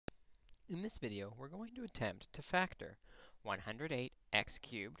In this video, we're going to attempt to factor 108x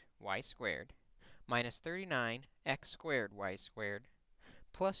cubed y squared minus 39x squared y squared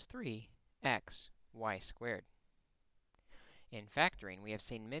plus 3x y squared. In factoring, we have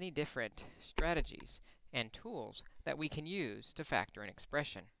seen many different strategies and tools that we can use to factor an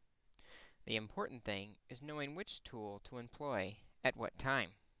expression. The important thing is knowing which tool to employ at what time.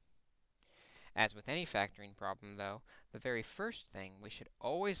 As with any factoring problem, though, the very first thing we should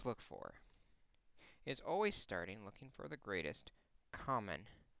always look for is always starting looking for the greatest common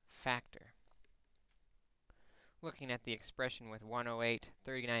factor. Looking at the expression with 108,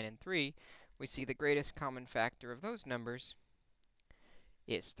 39, and 3, we see the greatest common factor of those numbers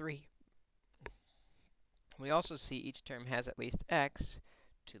is 3. We also see each term has at least x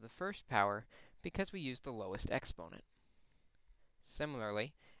to the first power because we use the lowest exponent.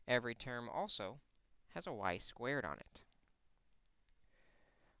 Similarly, every term also has a y squared on it.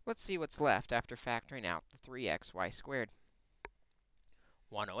 Let's see what's left after factoring out the 3xy squared.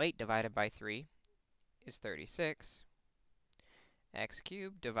 108 divided by 3 is 36. X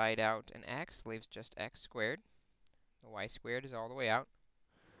cubed, divide out an x, leaves just x squared. The y squared is all the way out.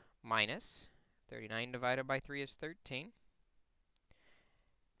 Minus 39 divided by 3 is 13.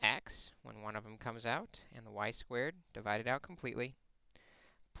 X, when one of them comes out, and the y squared divided out completely,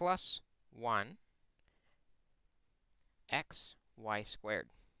 plus 1 x y squared.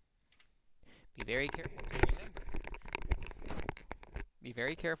 Be very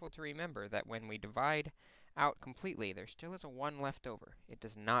careful to remember that when we divide out completely, there still is a 1 left over. It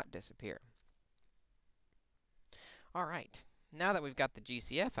does not disappear. All right, now that we've got the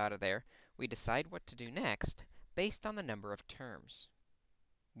GCF out of there, we decide what to do next based on the number of terms.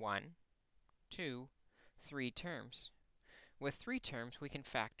 1, 2, 3 terms. With 3 terms, we can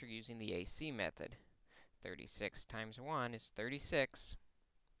factor using the AC method. 36 times 1 is 36,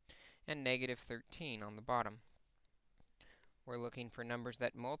 and negative 13 on the bottom. We're looking for numbers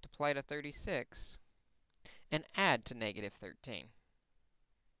that multiply to 36 and add to negative 13.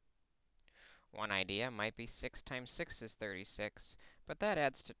 One idea might be 6 times 6 is 36, but that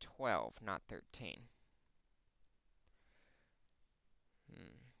adds to 12, not 13.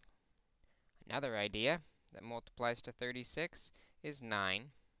 Another idea that multiplies to 36 is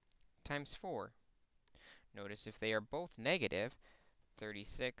 9 times 4. Notice if they are both negative,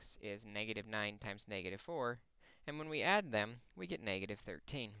 36 is negative 9 times negative 4, and when we add them, we get negative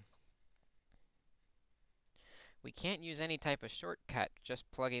 13. We can't use any type of shortcut just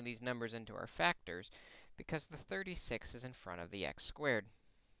plugging these numbers into our factors because the 36 is in front of the x squared.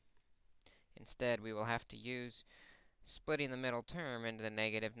 Instead, we will have to use splitting the middle term into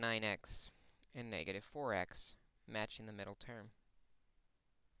negative 9x and negative 4x, matching the middle term.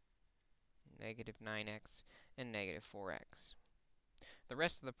 Negative 9x and negative 4x. The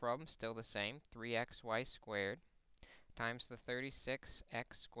rest of the problem is still the same. 3xy squared times the 36x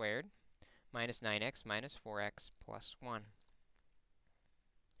squared minus 9x minus 4x plus 1.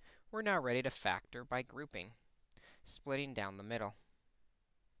 We're now ready to factor by grouping, splitting down the middle.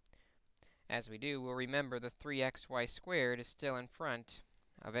 As we do, we'll remember the 3xy squared is still in front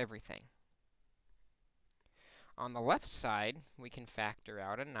of everything. On the left side, we can factor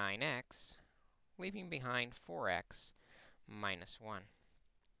out a 9x, leaving behind 4x minus 1.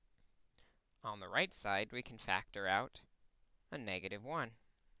 On the right side, we can factor out a negative 1,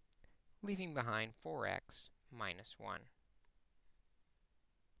 leaving behind 4x minus 1.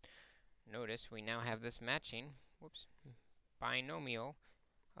 Notice we now have this matching binomial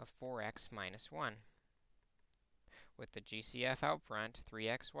of 4x minus 1. With the GCF out front,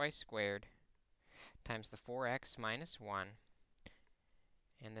 3xy squared times the 4x minus 1,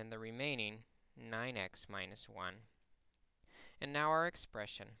 and then the remaining 9x minus 1. And now our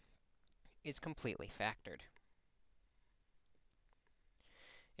expression is completely factored.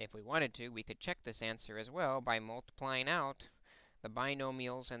 If we wanted to, we could check this answer as well by multiplying out the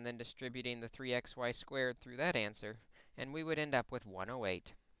binomials and then distributing the 3xy squared through that answer, and we would end up with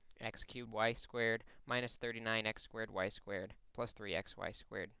 108 x cubed y squared minus 39x squared y squared plus 3xy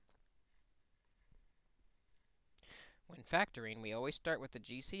squared. When factoring, we always start with the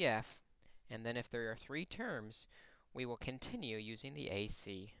GCF, and then if there are 3 terms, we will continue using the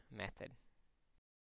AC method.